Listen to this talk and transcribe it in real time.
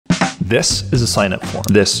This is a sign-up form.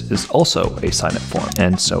 This is also a sign-up form.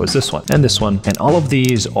 And so is this one, and this one. And all of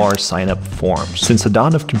these are sign-up forms. Since the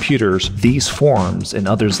dawn of computers, these forms and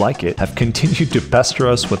others like it have continued to pester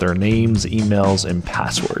us with our names, emails, and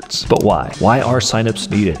passwords. But why? Why are sign-ups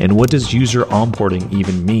needed? And what does user onboarding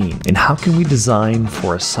even mean? And how can we design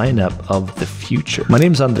for a sign-up of the future? My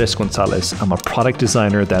name is Andres Gonzalez. I'm a product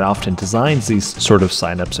designer that often designs these sort of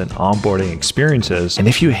sign-ups and onboarding experiences. And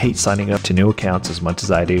if you hate signing up to new accounts as much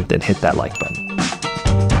as I do, then hit that like button.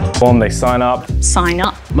 They sign up. Sign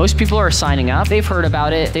up. Most people are signing up. They've heard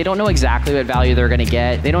about it. They don't know exactly what value they're going to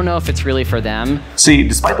get. They don't know if it's really for them. See,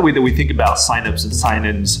 despite the way that we think about signups and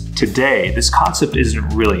sign-ins today, this concept isn't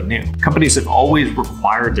really new. Companies have always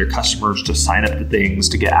required their customers to sign up to things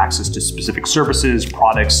to get access to specific services,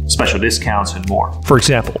 products, special discounts, and more. For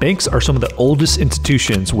example, banks are some of the oldest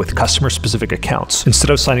institutions with customer-specific accounts.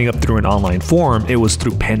 Instead of signing up through an online form, it was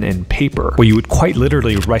through pen and paper, where you would quite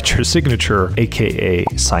literally write your signature, aka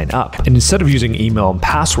sign up. And instead of using email and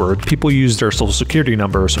password, people use their social security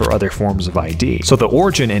numbers or other forms of ID. So the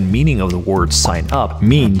origin and meaning of the word sign up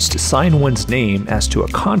means to sign one's name as to a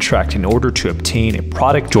contract in order to obtain a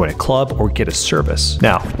product, join a club, or get a service.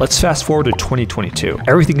 Now, let's fast forward to 2022.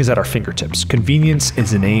 Everything is at our fingertips. Convenience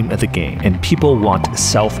is the name of the game, and people want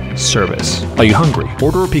self-service. Are you hungry?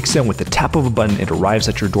 Order a pizza and with the tap of a button, it arrives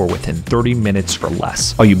at your door within 30 minutes or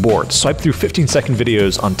less. Are you bored? Swipe through 15-second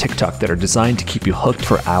videos on TikTok that are designed to keep you hooked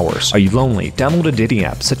for hours. Are you lonely? Download a dating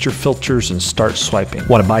app, set your filters, and start swiping.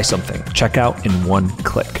 Want to buy something? Check out in one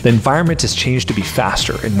click. The environment has changed to be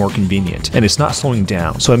faster and more convenient, and it's not slowing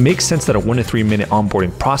down. So it makes sense that a 1 to 3 minute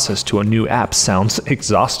onboarding process to a new app sounds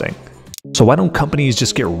exhausting. So why don't companies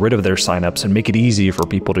just get rid of their signups and make it easy for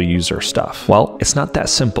people to use their stuff? Well, it's not that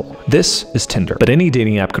simple. This is Tinder, but any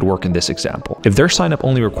dating app could work in this example. If their signup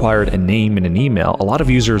only required a name and an email, a lot of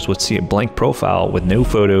users would see a blank profile with no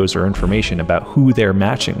photos or information about who they're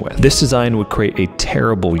matching with. This design would create a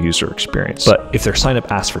terrible user experience. But if their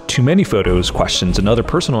signup asks for too many photos, questions, and other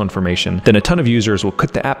personal information, then a ton of users will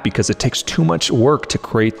quit the app because it takes too much work to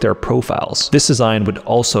create their profiles. This design would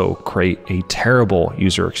also create a terrible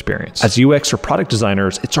user experience. As UX or product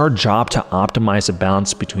designers, it's our job to optimize a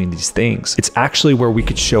balance between these things. It's actually where we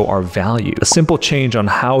could show our value. A simple change on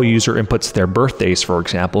how a user inputs their birthdays, for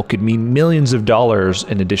example, could mean millions of dollars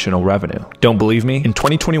in additional revenue. Don't believe me? In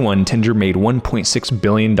 2021, Tinder made $1.6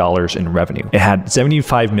 billion in revenue. It had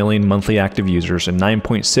 75 million monthly active users and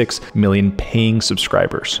 9.6 million paying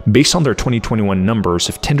subscribers. Based on their 2021 numbers,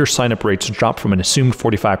 if Tinder signup rates dropped from an assumed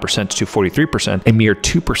 45% to 43%, a mere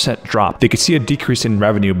 2% drop, they could see a decrease in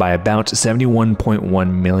revenue by about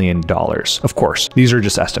 $71.1 million. Of course, these are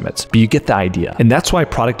just estimates, but you get the idea. And that's why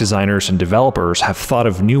product designers and developers have thought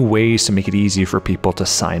of new ways to make it easy for people to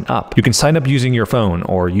sign up. You can sign up using your phone,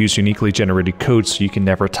 or use uniquely generated code so you can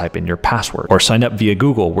never type in your password, or sign up via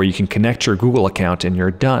Google where you can connect your Google account and you're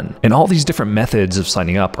done. And all these different methods of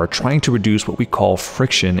signing up are trying to reduce what we call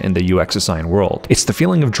friction in the UX design world. It's the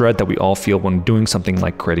feeling of dread that we all feel when doing something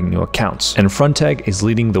like creating new accounts. And Frontegg is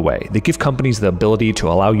leading the way. They give companies the ability to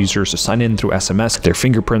allow users to sign in through SMS, their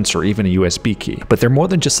fingerprints, or even a USB key. But they're more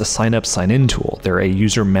than just a sign-up, sign-in tool. They're a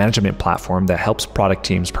user management platform that helps product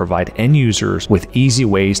teams provide end users with easy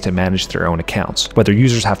ways to manage their own accounts. Whether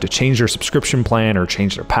users have to change their subscription plan or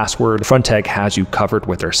change their password, Frontegg has you covered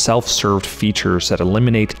with their self-served features that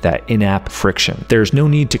eliminate that in-app friction. There's no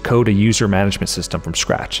need to code a user management system from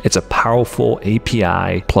scratch. It's a powerful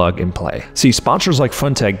API plug and play. See, sponsors like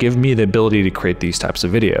Frontegg give me the ability to create these types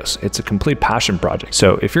of videos. It's a complete passion project.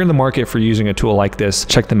 So if you're in the market for using a tool like this,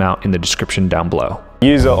 check them out in the description down below.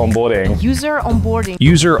 User onboarding. User onboarding.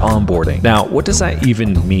 User onboarding. Now, what does that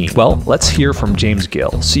even mean? Well, let's hear from James Gill,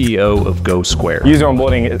 CEO of Go Square. User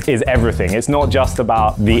onboarding is everything. It's not just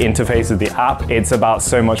about the interface of the app. It's about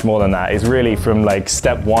so much more than that. It's really from like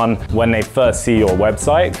step one, when they first see your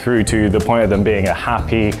website, through to the point of them being a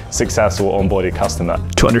happy, successful onboarded customer.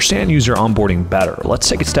 To understand user onboarding better, let's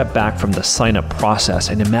take a step back from the sign-up process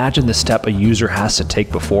and imagine the step a user has to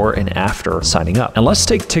take before and after signing up. And let's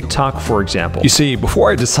take TikTok, for example. You see, before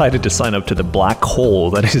I decided to sign up to the black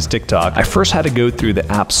hole that is TikTok, I first had to go through the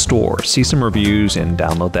App Store, see some reviews, and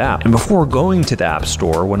download the app. And before going to the App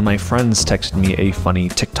Store, one of my friends texted me a funny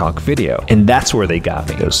TikTok video. And that's where they got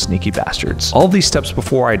me, those sneaky bastards. All these steps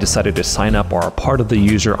before I decided to sign up are a part of the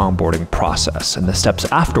user onboarding process. And the steps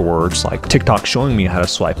afterwards, like TikTok showing me how to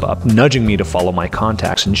swipe up, nudging me to follow my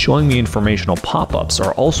contacts, and showing me informational pop-ups,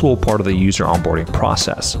 are also a part of the user onboarding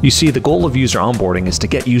process. You see, the goal of user onboarding is to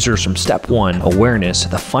get users from step one, awareness, to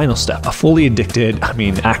the final step, a fully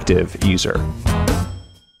active user.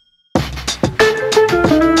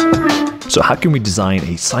 So how can we design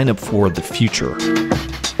a sign up for the future?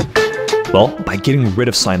 Well, by getting rid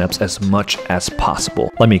of signups as much as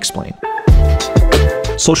possible. Let me explain.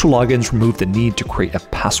 Social logins remove the need to create a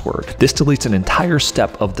password. This deletes an entire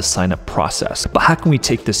step of the signup process. But how can we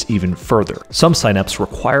take this even further? Some signups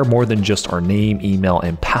require more than just our name, email,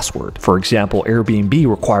 and password. For example, Airbnb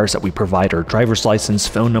requires that we provide our driver's license,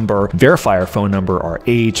 phone number, verify our phone number, our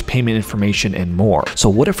age, payment information, and more. So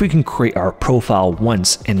what if we can create our profile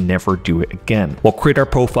once and never do it again? We'll create our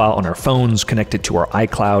profile on our phones, connect it to our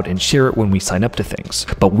iCloud, and share it when we sign up to things.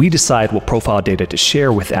 But we decide what profile data to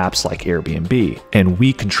share with apps like Airbnb, and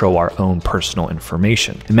we control our own personal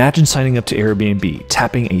information. Imagine signing up to Airbnb,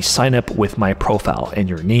 tapping a sign up with my profile, and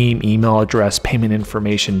your name, email address, payment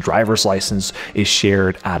information, driver's license is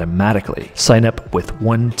shared automatically. Sign up with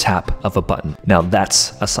one tap of a button. Now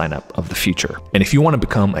that's a sign up of the future. And if you want to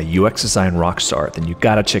become a UX design rockstar, then you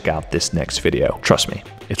gotta check out this next video. Trust me,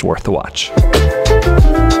 it's worth the watch.